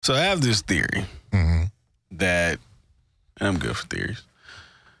So I have this theory that, and I'm good for theories.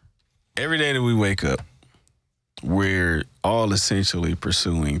 Every day that we wake up, we're all essentially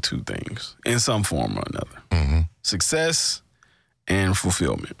pursuing two things in some form or another. Success and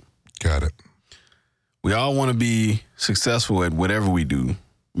fulfillment. Got it. We all want to be successful at whatever we do,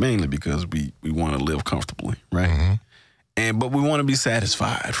 mainly because we want to live comfortably, right? But we want to be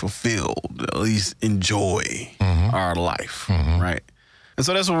satisfied, fulfilled, at least enjoy our life, right? And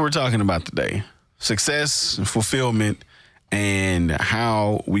so that's what we're talking about today. Success and fulfillment and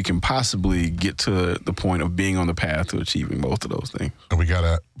how we can possibly get to the point of being on the path to achieving both of those things. And we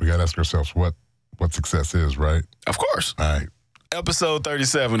gotta ask ourselves what success is, right? Of course. All right. Episode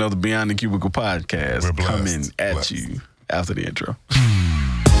 37 of the Beyond the Cubicle podcast We're blessed. coming at you after the intro.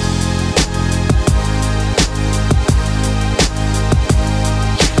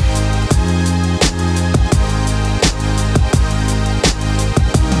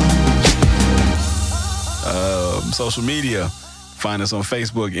 Social media. Find us on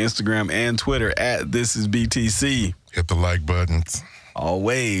Facebook, Instagram, and Twitter at This Is BTC. Hit the like buttons.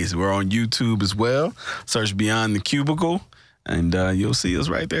 Always. We're on YouTube as well. Search Beyond the Cubicle, and you'll see us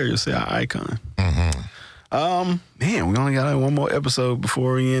right there. You'll see our icon. Man, we only got one more episode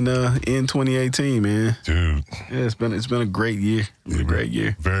before we end 2018, man. Dude. Yeah, it's been a great year. It's been a great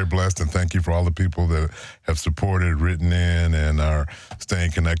year. Very blessed, and thank you for all the people that have supported, written in, and are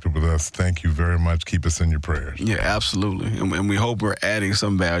staying connected with us. Thank you very much. Keep us in your prayers. Yeah, absolutely. And we hope we're adding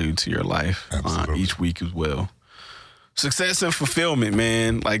some value to your life each week as well. Success and fulfillment,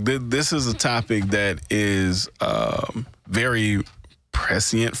 man. Like this is a topic that is very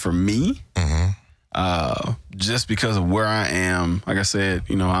prescient for me. Just because of where I am. Like I said,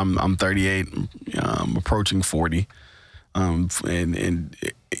 I'm 38, I'm approaching 40. And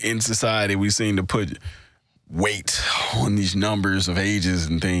in society, we seem to put weight on these numbers of ages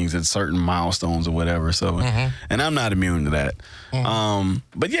and things at certain milestones or whatever. So, and I'm not immune to that.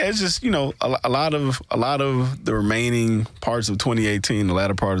 But yeah, it's just, a lot of the remaining parts of 2018, the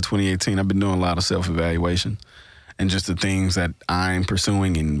latter part of 2018, I've been doing a lot of self-evaluation. And just the things that I'm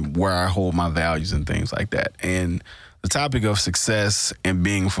pursuing and where I hold my values and things like that. And the topic of success and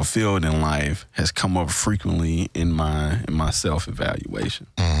being fulfilled in life has come up frequently in my self-evaluation.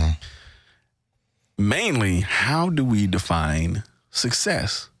 Mainly, how do we define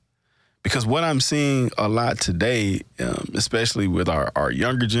success? Because what I'm seeing a lot today, especially with our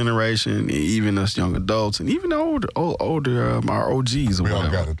younger generation, and even us young adults, and even older our OGs or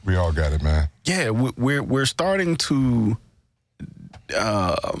whatever. We all got it, man. Yeah, we're starting to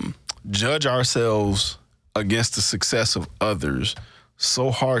judge ourselves against the success of others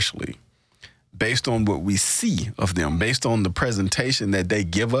so harshly based on what we see of them, based on the presentation that they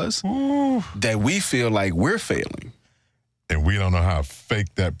give us, that we feel like we're failing. And we don't know how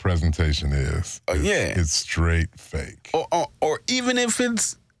fake that presentation is. It's straight fake. Or even if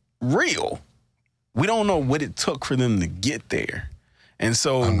it's real, we don't know what it took for them to get there. And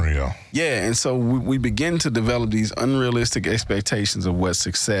so, unreal. Yeah, and so we begin to develop these unrealistic expectations of what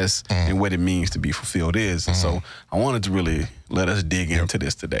success and what it means to be fulfilled is. And so I wanted to really let us dig into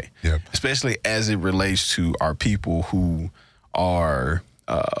this today, especially as it relates to our people who are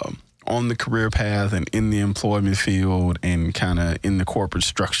on the career path and in the employment field and kind of in the corporate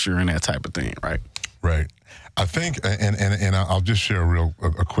structure and that type of thing, right? Right. I think, and I'll just share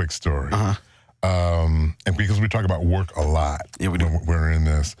a quick story. And because we talk about work a lot, when we're in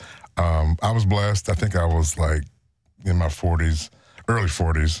this, I was blessed. I think I was like in my 40s, early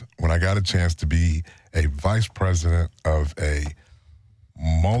 40s, when I got a chance to be a vice president of a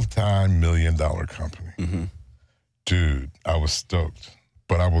multi-million-dollar company. Dude, I was stoked.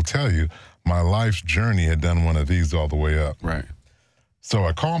 But I will tell you, my life's journey had done one of these all the way up. Right. So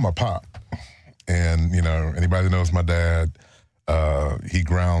I called my pop, and anybody that knows my dad, he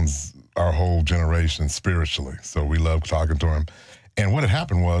grounds our whole generation spiritually. So we love talking to him. And what had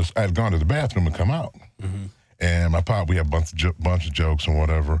happened was I had gone to the bathroom and come out. And my pop, we had a bunch of jokes and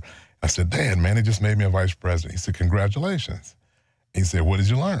whatever. I said, Dad, man, they just made me a vice president. He said, congratulations. He said, what did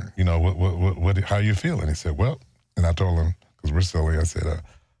you learn? How are you feeling? He said, well, and I told him, because we're silly, I said,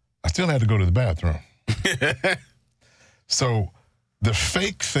 I still had to go to the bathroom. So the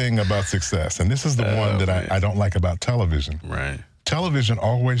fake thing about success, and this is the one that I don't like about television. Right. Television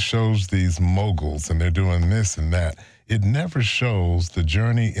always shows these moguls, and they're doing this and that. It never shows the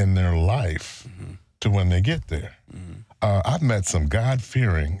journey in their life to when they get there. I've met some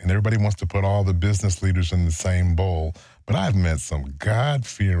God-fearing, and everybody wants to put all the business leaders in the same bowl, but I've met some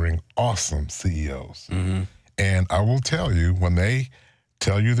God-fearing, awesome CEOs. And I will tell you, when they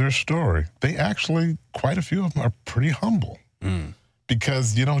tell you their story, they actually, quite a few of them are pretty humble.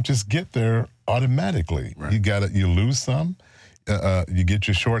 because you don't just get there automatically. Right. You lose some, you get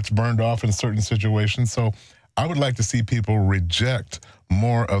your shorts burned off in certain situations. So I would like to see people reject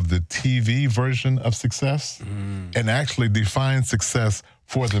more of the TV version of success and actually define success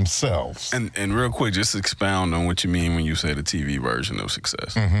for themselves. And real quick, just expound on what you mean when you say the TV version of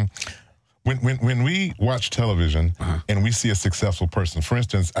success. When we watch television and we see a successful person, for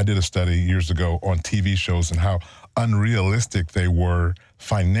instance, I did a study years ago on TV shows and how unrealistic they were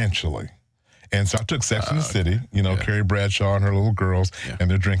financially. And so I took Sex and the City, Carrie Bradshaw and her little girls, and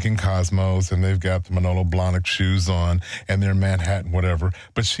they're drinking Cosmos, and they've got the Manolo Blahnik shoes on, and they're in Manhattan, whatever.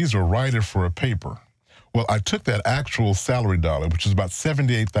 But she's a writer for a paper. Well, I took that actual salary dollar, which is about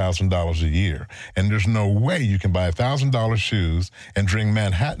 $78,000 a year, and there's no way you can buy $1,000 shoes and drink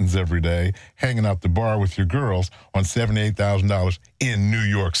Manhattans every day, hanging out the bar with your girls on $78,000 in New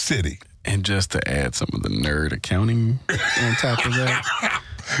York City. And just to add some of the nerd accounting on top of that,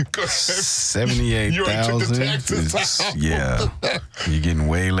 78,000. Yeah, you're getting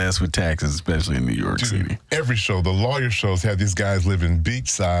way less with taxes, especially in New York City. Every show, the lawyer shows have these guys living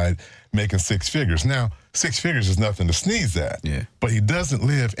beachside, making six figures. Now, six figures is nothing to sneeze at. Yeah, but he doesn't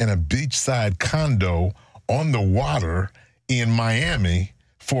live in a beachside condo on the water in Miami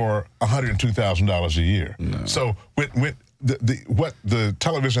for $102,000 a year. No. So when what the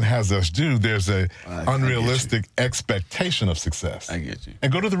television has us do, there's a unrealistic expectation of success. I get you.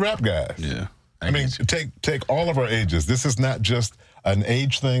 And go to the rap guys. Yeah. I mean, take all of our ages. This is not just an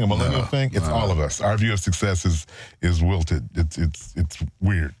age thing, a millennial thing. It's all of us. Our view of success is wilted. It's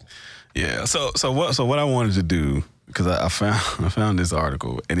weird. Yeah. So what I wanted to do, because I found this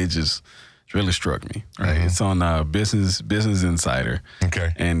article and it just really struck me. Right. It's on Business Insider.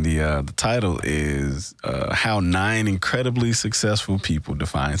 Okay. And the title is How 9 Incredibly Successful People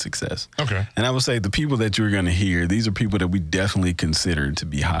Define Success. Okay. And I would say the people that you're going to hear, these are people that we definitely consider to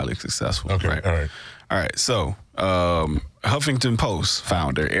be highly successful. Okay. Right? All right. So Huffington Post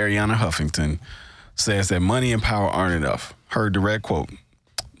founder Arianna Huffington says that money and power aren't enough. Her direct quote: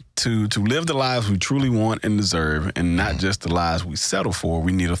 To live the lives we truly want and deserve, and not just the lives we settle for,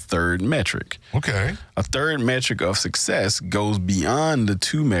 we need a third metric. Okay. A third metric of success goes beyond the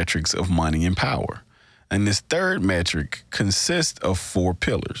two metrics of money and power. And this third metric consists of 4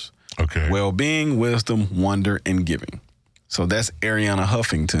 pillars. Okay. Well-being, wisdom, wonder, and giving. So that's Arianna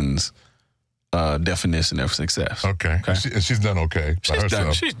Huffington's definition of success. Okay. She's done okay by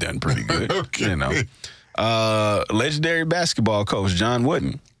herself. She's done pretty good. Okay. Legendary basketball coach John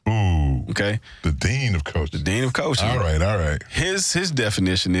Wooden. Ooh. Okay. The dean of coaching. The dean of coaching. All right. His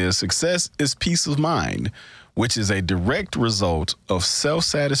definition is success is peace of mind, which is a direct result of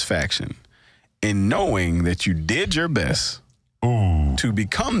self-satisfaction in knowing that you did your best to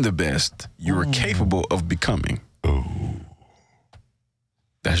become the best you are capable of becoming. Ooh.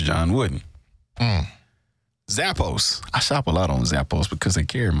 That's John Wooden. Zappos. I shop a lot on Zappos because they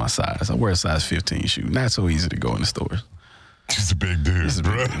carry my size. I wear a size 15 shoe. Not so easy to go in the stores. He's a big dude,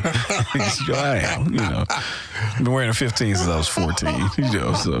 bro. I am, I've been wearing a 15 since I was 14,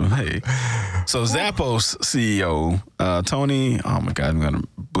 so hey. So Zappos CEO, Tony, oh my God, I'm going to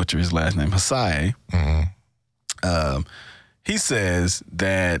butcher his last name, Hsieh, he says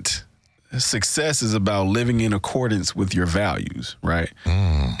that success is about living in accordance with your values, right?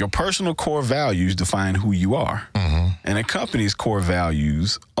 Your personal core values define who you are. And a company's core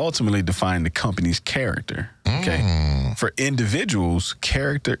values ultimately define the company's character, okay? For individuals,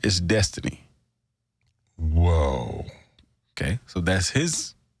 character is destiny. Whoa. Okay, so that's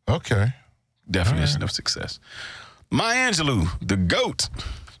his definition of success. Maya Angelou, the GOAT.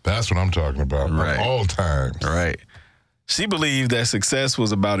 That's what I'm talking about. Right. Of all times. Right. She believed that success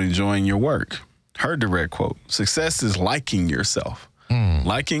was about enjoying your work. Her direct quote: success is liking yourself,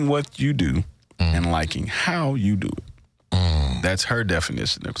 liking what you do, and liking how you do it. That's her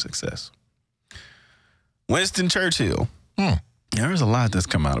definition of success. Winston Churchill. There's a lot that's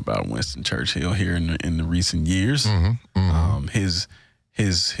come out about Winston Churchill here in the recent years. His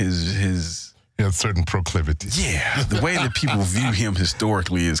He had certain proclivities. Yeah, the way that people view him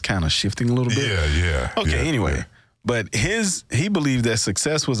historically is kind of shifting a little bit. Yeah. Okay, anyway. Yeah. But he believed that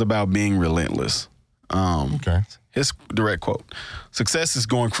success was about being relentless. His direct quote: success is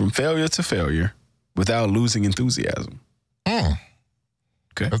going from failure to failure without losing enthusiasm.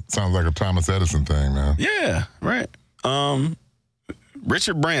 Okay. That sounds like a Thomas Edison thing, man. Yeah, right.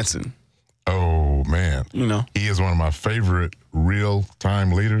 Richard Branson. Oh, man. He is one of my favorite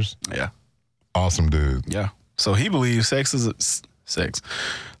real-time leaders. Yeah. Awesome dude. Yeah. So he believes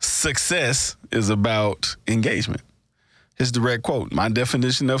success is about engagement. His direct quote, my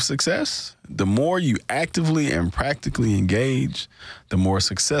definition of success, the more you actively and practically engage, the more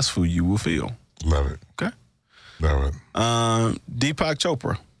successful you will feel. Love it. Okay. Love it. Deepak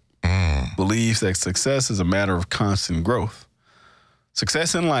Chopra believes that success is a matter of constant growth.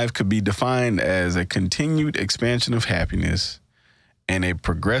 Success in life could be defined as a continued expansion of happiness and a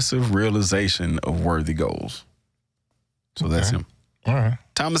progressive realization of worthy goals. So that's him. All right.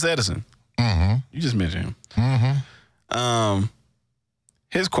 Thomas Edison. You just mentioned him.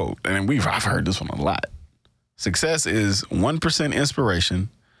 His quote, and I've heard this one a lot. Success is 1% inspiration,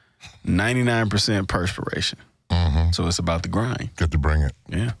 99% perspiration. So it's about the grind. Good to bring it.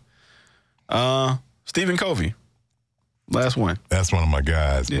 Yeah. Stephen Covey. Last one. That's one of my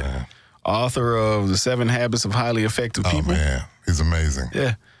guys, man. Author of The 7 Habits of Highly Effective People. Oh, man. He's amazing.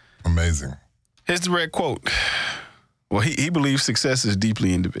 Yeah. Amazing. His direct quote. Well, he believes success is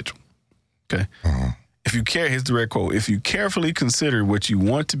deeply individual. Okay. If you care, his direct quote, if you carefully consider what you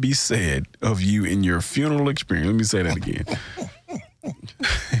want to be said of you in your funeral experience. Let me say that again.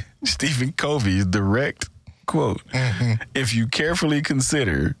 Stephen Covey's direct quote. If you carefully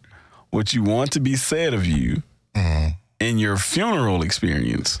consider what you want to be said of you in your funeral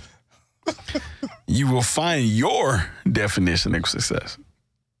experience, you will find your definition of success.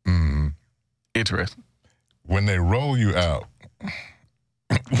 Interesting. When they roll you out,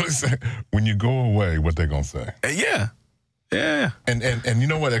 when you go away, what they gonna say? Yeah. And you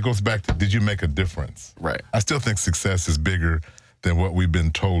know what? That goes back to, did you make a difference? Right. I still think success is bigger than what we've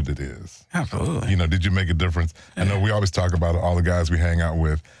been told it is. Absolutely. You know, did you make a difference? I know we always talk about all the guys we hang out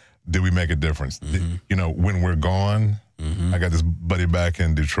with. Did we make a difference? You know, when we're gone, I got this buddy back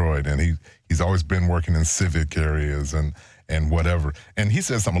in Detroit, and he's always been working in civic areas and whatever. And he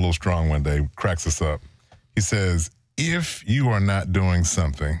said something a little strong one day, cracks us up. He says, if you are not doing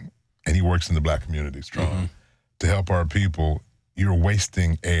something, and he works in the black community strong, to help our people, you're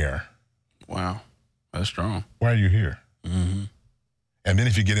wasting air. Wow. That's strong. Why are you here? And then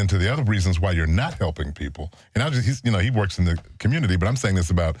if you get into the other reasons why you're not helping people, and he works in the community, but I'm saying this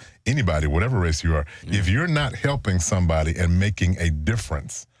about anybody, whatever race you are. If you're not helping somebody and making a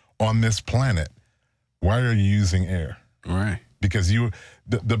difference on this planet, why are you using air? Right. Because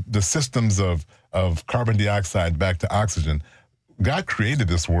the systems of carbon dioxide back to oxygen, God created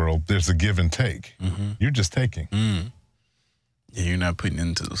this world. There's a give and take. You're just taking. Yeah, you're not putting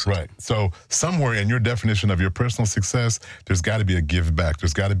into the system. Right. So somewhere in your definition of your personal success, there's got to be a give back.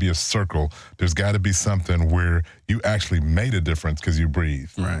 There's got to be a circle. There's got to be something where you actually made a difference because you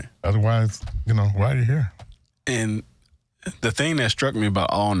breathed. Right. Otherwise, why are you here? And the thing that struck me about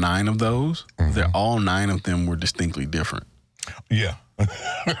all 9 of those, that all 9 of them were distinctly different. Yeah.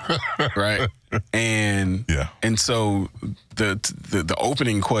 Right. And so the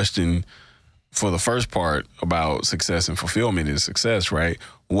opening question for the first part about success and fulfillment is success, right?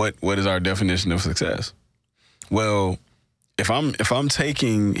 What is our definition of success? Well, if I'm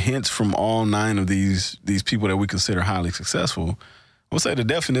taking hints from all 9 of these people that we consider highly successful, we'll say the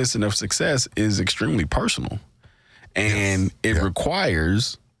definition of success is extremely personal, and it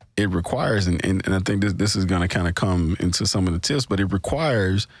requires, and I think this is going to kind of come into some of the tips, but it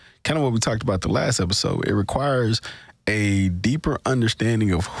requires kind of what we talked about the last episode. It requires a deeper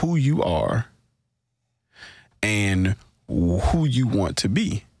understanding of who you are and who you want to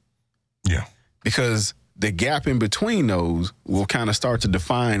be. Yeah. Because the gap in between those will kind of start to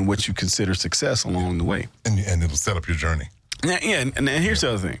define what you consider success along the way. And it'll set up your journey. And here's the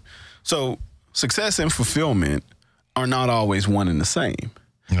other thing. So success and fulfillment are not always one and the same.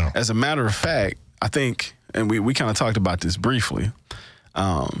 No. As a matter of fact, I think, and we kind of talked about this briefly,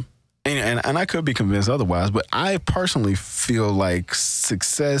 and I could be convinced otherwise, but I personally feel like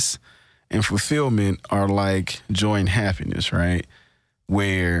success and fulfillment are like joy and happiness, right?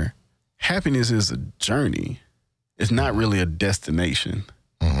 Where happiness is a journey. It's not really a destination.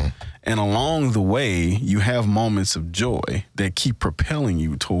 And along the way, you have moments of joy that keep propelling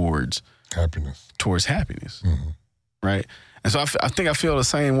you towards happiness. Right? And so I think I feel the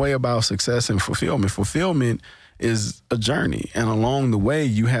same way about success and fulfillment. Fulfillment is a journey. And along the way,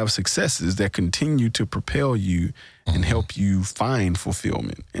 you have successes that continue to propel you and help you find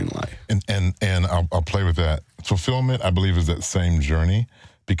fulfillment in life. And I'll play with that. Fulfillment, I believe, is that same journey,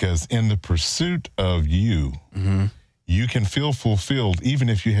 because in the pursuit of you, you can feel fulfilled even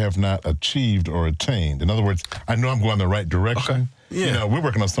if you have not achieved or attained. In other words, I know I'm going the right direction. Okay. Yeah. We're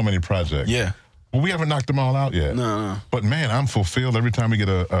working on so many projects. Yeah. Well, we haven't knocked them all out yet. No. But man, I'm fulfilled every time we get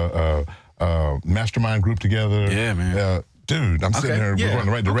a mastermind group together. Yeah, man. Dude, I'm sitting here, we're going in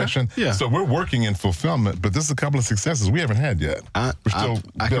the right direction. Okay. Yeah. So we're working in fulfillment, but this is a couple of successes we haven't had yet. I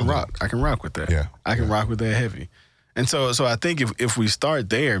can rock with that. Yeah. I can rock with that heavy. And so I think if we start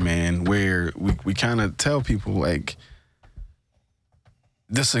there, man, where we kind of tell people like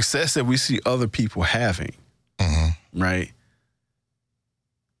the success that we see other people having, right?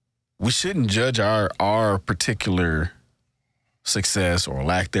 We shouldn't judge our particular success or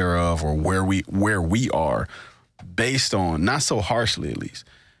lack thereof or where we are based on, not so harshly at least,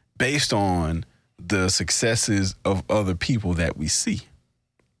 based on the successes of other people that we see.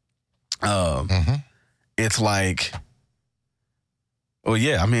 It's like, oh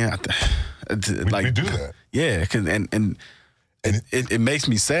yeah, I mean, we do that. Yeah, cause, and it makes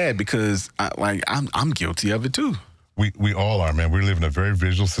me sad because I'm guilty of it too. We all are, man. We live in a very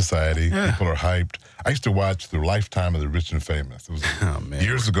visual society. Yeah. People are hyped. I used to watch The Lifetime of the Rich and Famous. It was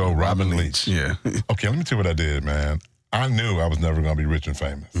years ago, Robin Leach. Yeah. Okay, let me tell you what I did, man. I knew I was never going to be rich and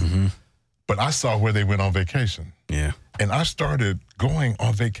famous. But I saw where they went on vacation. Yeah. And I started going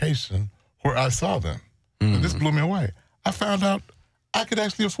on vacation where I saw them. And this blew me away. I found out I could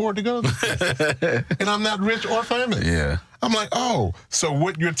actually afford to go there. And I'm not rich or famous. Yeah. I'm like, oh, so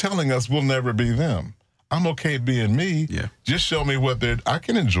what you're telling us will never be them. I'm okay being me. Yeah. Just show me what I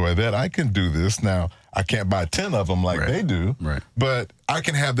can enjoy that. I can do this. Now, I can't buy 10 of them like they do. Right. But I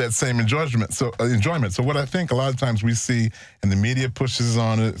can have that same enjoyment. So what I think a lot of times we see, and the media pushes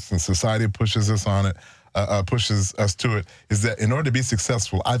on it, and society pushes us on it, pushes us to it, is that in order to be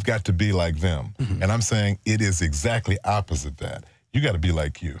successful, I've got to be like them. And I'm saying it is exactly opposite that. You got to be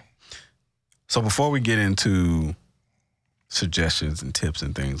like you. So before we get into suggestions and tips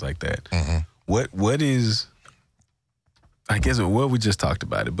and things like that, what is, I guess what we just talked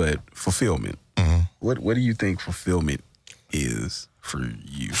about it, but fulfillment. What do you think fulfillment is for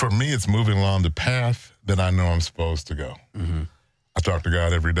you? For me, it's moving along the path that I know I'm supposed to go. I talk to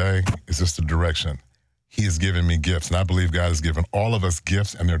God every day. It's just the direction. He has given me gifts, and I believe God has given all of us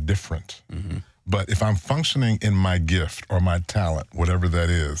gifts, and they're different. But if I'm functioning in my gift or my talent, whatever that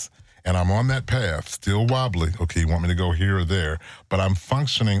is, and I'm on that path, still wobbly, okay, you want me to go here or there, but I'm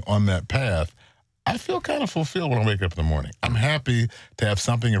functioning on that path, I feel kind of fulfilled when I wake up in the morning. I'm happy to have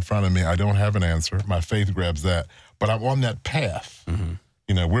something in front of me. I don't have an answer. My faith grabs that, but I'm on that path.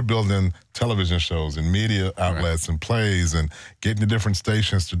 You know, we're building television shows and media outlets and plays and getting to different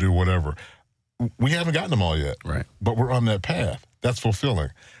stations to do whatever. We haven't gotten them all yet, but we're on that path. That's fulfilling.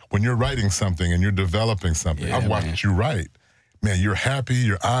 When you're writing something and you're developing something, I've watched you write. Man, you're happy,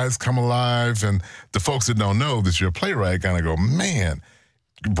 your eyes come alive, and the folks that don't know that you're a playwright kind of go, man,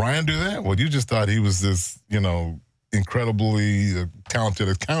 Brian do that? Well, you just thought he was this, incredibly talented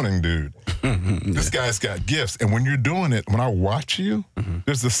accounting dude. This guy's got gifts. And when you're doing it, when I watch you,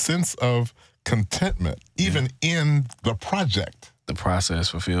 there's a sense of contentment, even in the project. The process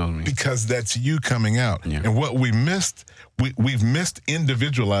fulfills me. Because that's you coming out. And what we missed, we've missed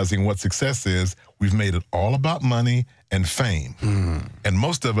individualizing what success is. We've made it all about money and fame. And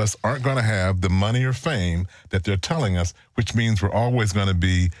most of us aren't going to have the money or fame that they're telling us, which means we're always going to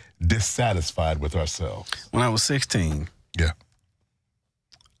be dissatisfied with ourselves. When I was 16,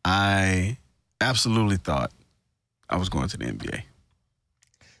 I absolutely thought I was going to the NBA.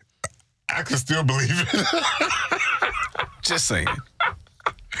 I can still believe it. Just saying.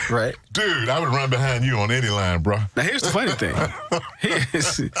 Right? Dude, I would run behind you on any line, bro. Now, here's the funny thing.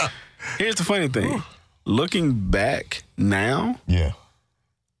 Here's the funny thing. Looking back now,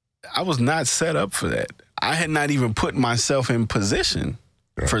 I was not set up for that. I had not even put myself in position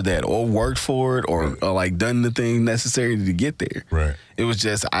for that or worked for it or like done the thing necessary to get there. Right. It was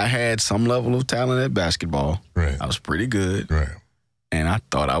just I had some level of talent at basketball. Right. I was pretty good. Right. And I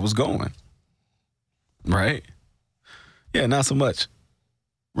thought I was going. Right? Yeah, not so much.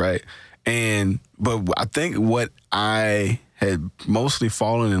 Right? But I think what I had mostly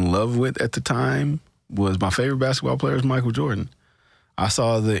fallen in love with at the time was my favorite basketball player is Michael Jordan. I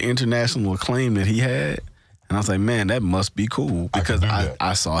saw the international acclaim that he had, and I was like, man, that must be cool because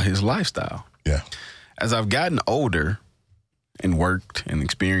I saw his lifestyle. Yeah. As I've gotten older and worked and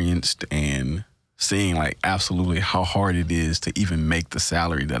experienced and seeing like absolutely how hard it is to even make the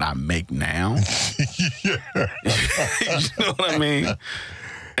salary that I make now. You know what I mean?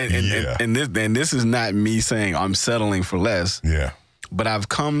 And this is not me saying I'm settling for less. Yeah. But I've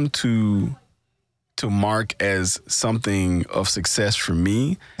come to mark as something of success for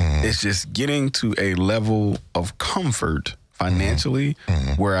me. It's just getting to a level of comfort financially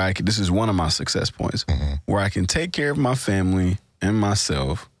where this is one of my success points, where I can take care of my family and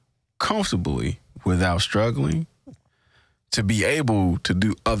myself comfortably without struggling, to be able to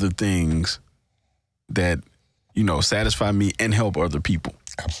do other things that, satisfy me and help other people.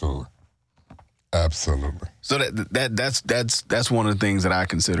 Absolutely. Absolutely. So that's one of the things that I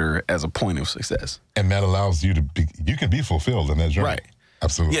consider as a point of success. And that allows you to be, you can be fulfilled in that journey. Right.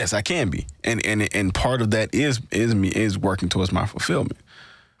 Absolutely. Yes, I can be. And part of that is working towards my fulfillment.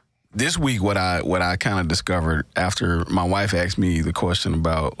 This week, what I kind of discovered after my wife asked me the question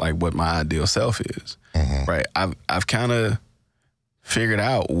about like what my ideal self is, right? I've kind of figured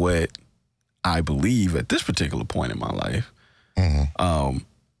out what I believe at this particular point in my life,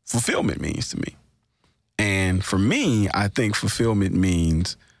 fulfillment means to me. And for me, I think fulfillment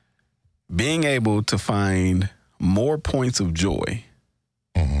means being able to find more points of joy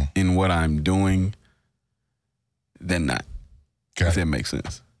in what I'm doing than not. If that makes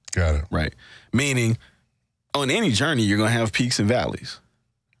sense. Got it. Right. Meaning, on any journey, you're going to have peaks and valleys,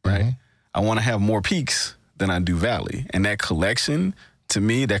 right? I want to have more peaks than I do valley. And that collection, to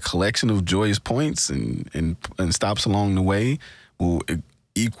me, that collection of joyous points and stops along the way will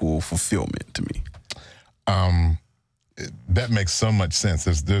equal fulfillment to me. That makes so much sense.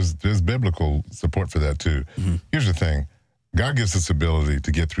 There's biblical support for that too. Here's the thing. God gives us the ability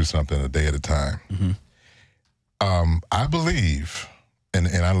to get through something a day at a time. I believe, and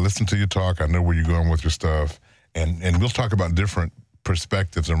I listen to your talk, I know where you're going with your stuff, and we'll talk about different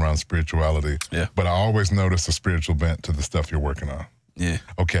perspectives around spirituality. Yeah. But I always notice a spiritual bent to the stuff you're working on. Yeah.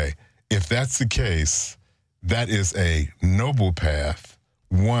 Okay. If that's the case, that is a noble path,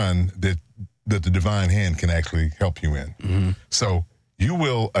 one that the divine hand can actually help you in. So you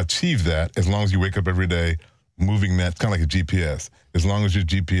will achieve that as long as you wake up every day moving that, kind of like a GPS, as long as your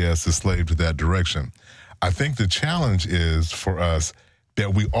GPS is slave to that direction. I think the challenge is for us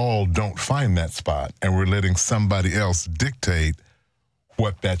that we all don't find that spot and we're letting somebody else dictate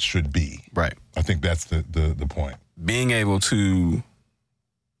what that should be. Right. I think that's the point. Being able to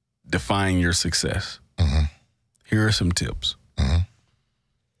define your success. Here are some tips.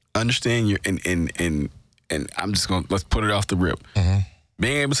 Understand your, and I'm just going to, let's put it off the rip.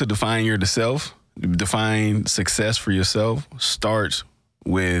 Being able to define success for yourself starts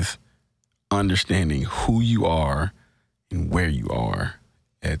with understanding who you are and where you are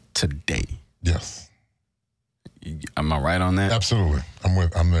at today. Yes. Am I right on that? Absolutely.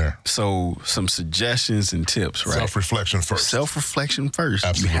 I'm there. So some suggestions and tips, right? Self-reflection first. Self-reflection first.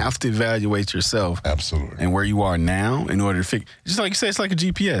 Absolutely. You have to evaluate yourself. Absolutely. And where you are now in order to figure, just like you say, it's like a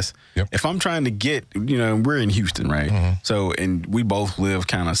GPS. Yep. If I'm trying to get, we're in Houston, right? So, and we both live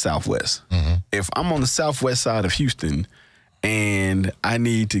kind of southwest. If I'm on the southwest side of Houston and I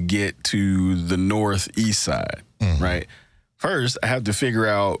need to get to the northeast side, right? First, I have to figure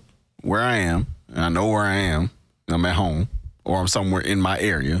out where I am, and I know where I am. I'm at home or I'm somewhere in my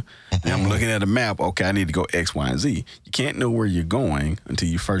area and I'm looking at a map. Okay, I need to go X, Y, and Z. You can't know where you're going until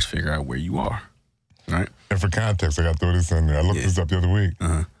you first figure out where you are, right? And for context, I got to throw this in there. I looked this up the other week.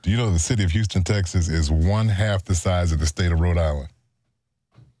 Do you know the city of Houston, Texas is 1/2 the size of the state of Rhode Island?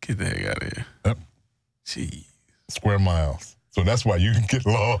 Get the heck out of here. Yep. Jeez. Square miles. So that's why you can get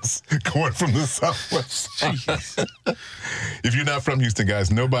lost going from the southwest. If you're not from Houston,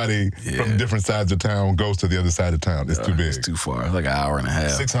 guys, nobody from different sides of town goes to the other side of town. It's too big. It's too far. It's like an hour and a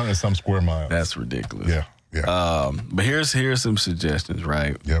half. 600 some square miles. That's ridiculous. Yeah. But here's some suggestions,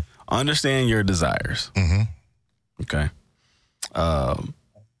 right? Yep. Understand your desires. Okay.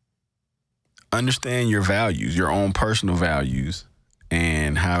 Understand your values, your own personal values,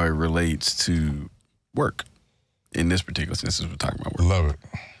 and how it relates to work. In this particular sense, we're talking about work.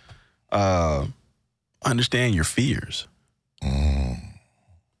 Love it. Understand your fears.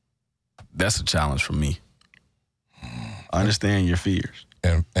 That's a challenge for me. Understand your fears.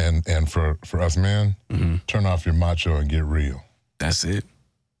 And for us men, turn off your macho and get real. That's it.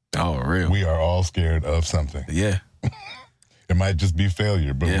 Oh, real. We are all scared of something. Yeah. It might just be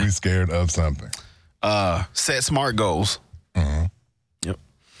failure, but we're scared of something. Set SMART goals. Yep.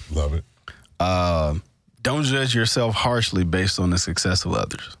 Love it. Don't judge yourself harshly based on the success of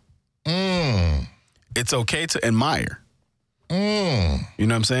others. It's okay to admire. You know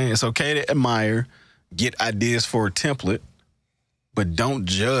what I'm saying? It's okay to admire, get ideas for a template, but don't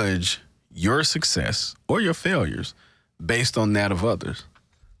judge your success or your failures based on that of others.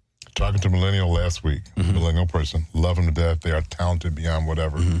 Talking to a millennial last week, millennial person, love them to death. They are talented beyond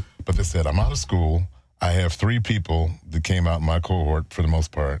whatever. But they said, I'm out of school. I have 3 people that came out in my cohort for the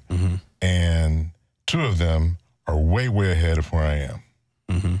most part. And 2 of them are way, way ahead of where I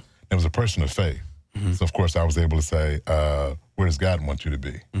am. It was a person of faith. So, of course, I was able to say, where does God want you to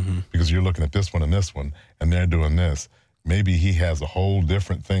be? Because you're looking at this one, and they're doing this. Maybe he has a whole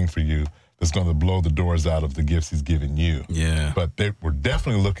different thing for you that's going to blow the doors out of the gifts he's given you. Yeah. But they were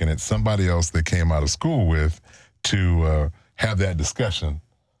definitely looking at somebody else they came out of school with to have that discussion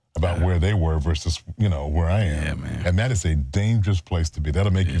about where they were versus, where I am. Yeah, man. And that is a dangerous place to be.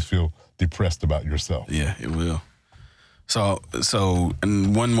 That'll make you feel depressed about yourself. Yeah, it will. So,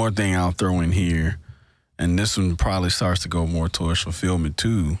 and one more thing I'll throw in here, and this one probably starts to go more towards fulfillment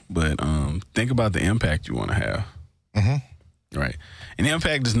too, but think about the impact you want to have. Mm-hmm. Right. And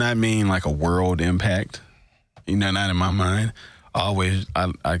impact does not mean like a world impact. Not in my mind.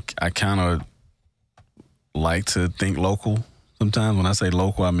 I kind of like to think local. Sometimes when I say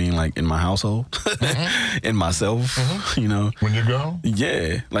local, I mean like in my household, in myself, When you go?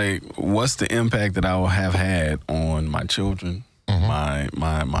 Yeah. Like what's the impact that I will have had on my children, my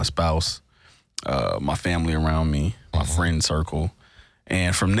spouse, my family around me, my friend circle.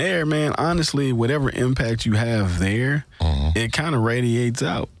 And from there, man, honestly, whatever impact you have there, it kind of radiates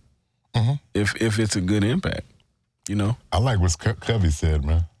out if it's a good impact, I like what Covey said,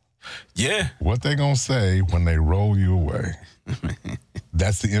 man. Yeah. What they gonna say when they roll you away?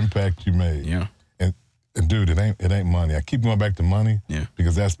 That's the impact you made. Yeah. And dude, it ain't money. I keep going back to money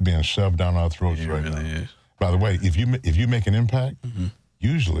because that's being shoved down our throats right now. Is. By the way, if you make an impact,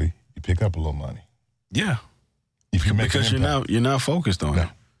 usually you pick up a little money. Yeah. If you make because you're not focused on it.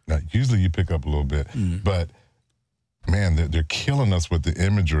 No, usually you pick up a little bit, but man, they're killing us with the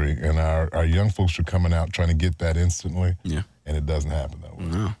imagery, and our young folks are coming out trying to get that instantly. Yeah. And it doesn't happen that way.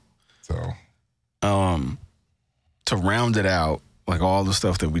 No. So, to round it out, like all the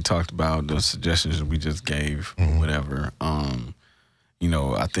stuff that we talked about, the suggestions that we just gave, whatever,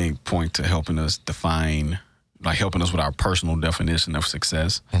 I think point to helping us define, like helping us with our personal definition of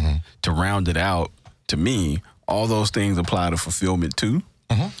success. To round it out, to me, all those things apply to fulfillment too.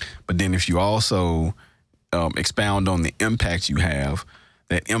 But then if you also expound on the impact you have,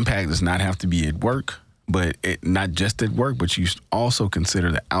 that impact does not have to be at work, but not just at work, but you also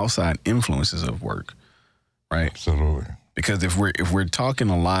consider the outside influences of work, right? Absolutely. Because if we're talking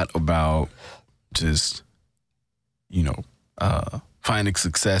a lot about just, finding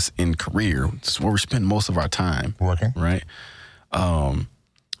success in career, it's where we spend most of our time working, right?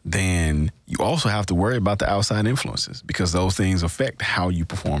 Then you also have to worry about the outside influences because those things affect how you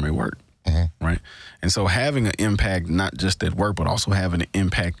perform at work. Right. And so having an impact, not just at work, but also having an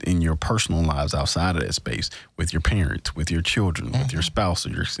impact in your personal lives outside of that space with your parents, with your children, with your spouse or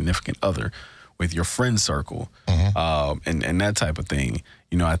your significant other, with your friend circle, and that type of thing.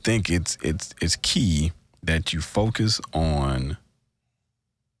 I think it's key that you focus on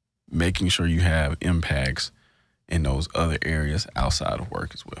making sure you have impacts in those other areas outside of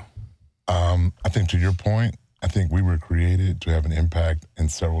work as well. I think to your point, I think we were created to have an impact in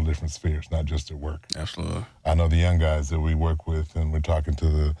several different spheres, not just at work. Absolutely. I know the young guys that we work with, and we're talking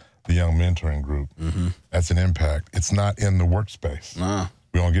to the young mentoring group. That's an impact. It's not in the workspace. No.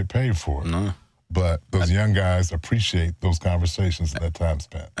 We don't get paid for it. No. But those young guys appreciate those conversations and that time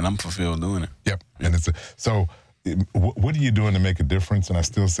spent. And I'm fulfilled doing it. Yep. And so what are you doing to make a difference? And I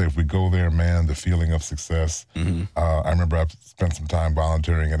still say if we go there, man, the feeling of success. I remember I spent some time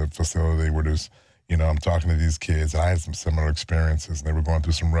volunteering at a facility where there's, I'm talking to these kids, and I had some similar experiences, and they were going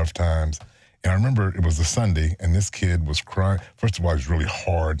through some rough times. And I remember it was a Sunday, and this kid was crying. First of all, he was really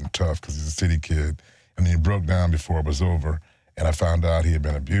hard and tough because he's a city kid. And then he broke down before it was over. And I found out he had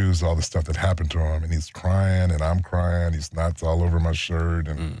been abused, all the stuff that happened to him. And he's crying, and I'm crying. He's knots all over my shirt.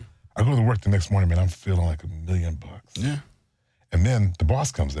 And I go to work the next morning, man, I'm feeling like $1 million. Yeah. And then the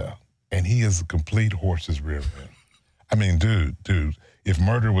boss comes out, and he is a complete horse's rear end. I mean, dude, if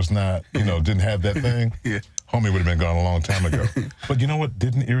murder was not, didn't have that thing, homie would have been gone a long time ago. But you know what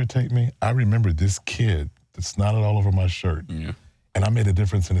didn't irritate me? I remember this kid that snotted all over my shirt. Yeah. And I made a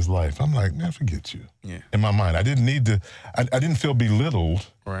difference in his life. I'm like, man, forget you. Yeah. In my mind, I didn't need to, I didn't feel belittled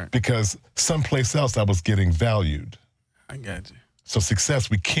because someplace else I was getting valued. I got you. So success,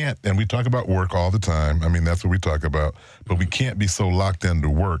 we can't, and we talk about work all the time. I mean, that's what we talk about. But we can't be so locked into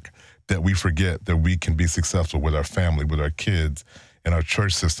work that we forget that we can be successful with our family, with our kids, in our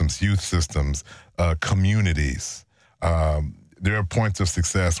church systems, youth systems, communities. There are points of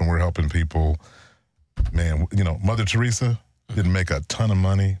success when we're helping people. Man, Mother Teresa didn't make a ton of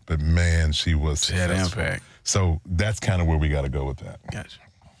money, but man, she had impact. So that's kind of where we got to go with that. Gotcha.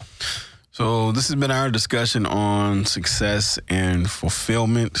 So this has been our discussion on success and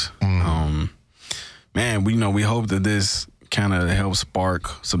fulfillment. Man, we hope that this kind of helps spark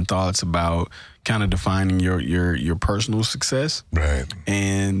some thoughts about kind of defining your personal success. Right.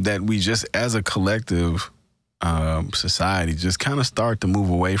 And that we just, as a collective society, just kind of start to move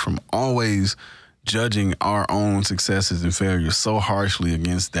away from always judging our own successes and failures so harshly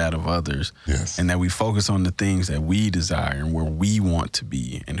against that of others. Yes. And that we focus on the things that we desire and where we want to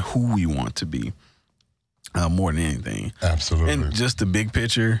be and who we want to be more than anything. Absolutely. And just the big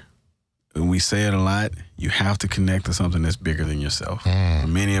picture, and we say it a lot, you have to connect to something that's bigger than yourself. For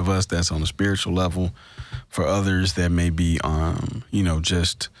many of us, that's on a spiritual level. For others, that may be,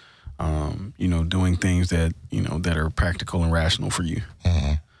 just, doing things that, that are practical and rational for you.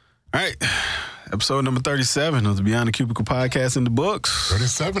 All right. Episode number 37 of the Beyond the Cubicle podcast in the books.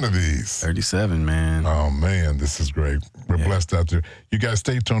 37 of these. 37, man. Oh, man, this is great. We're blessed out there. You guys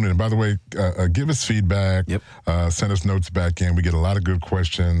stay tuned in. And by the way, give us feedback. Yep. Send us notes back in. We get a lot of good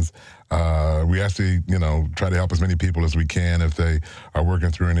questions. We actually, try to help as many people as we can if they are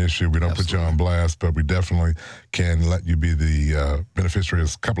working through an issue. We don't put you on blast, but we definitely can let you be the beneficiary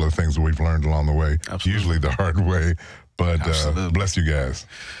of a couple of things that we've learned along the way. Absolutely. Usually the hard way. But bless you guys.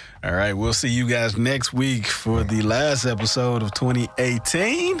 All right, we'll see you guys next week for the last episode of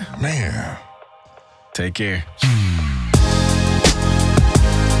 2018. Man. Take care.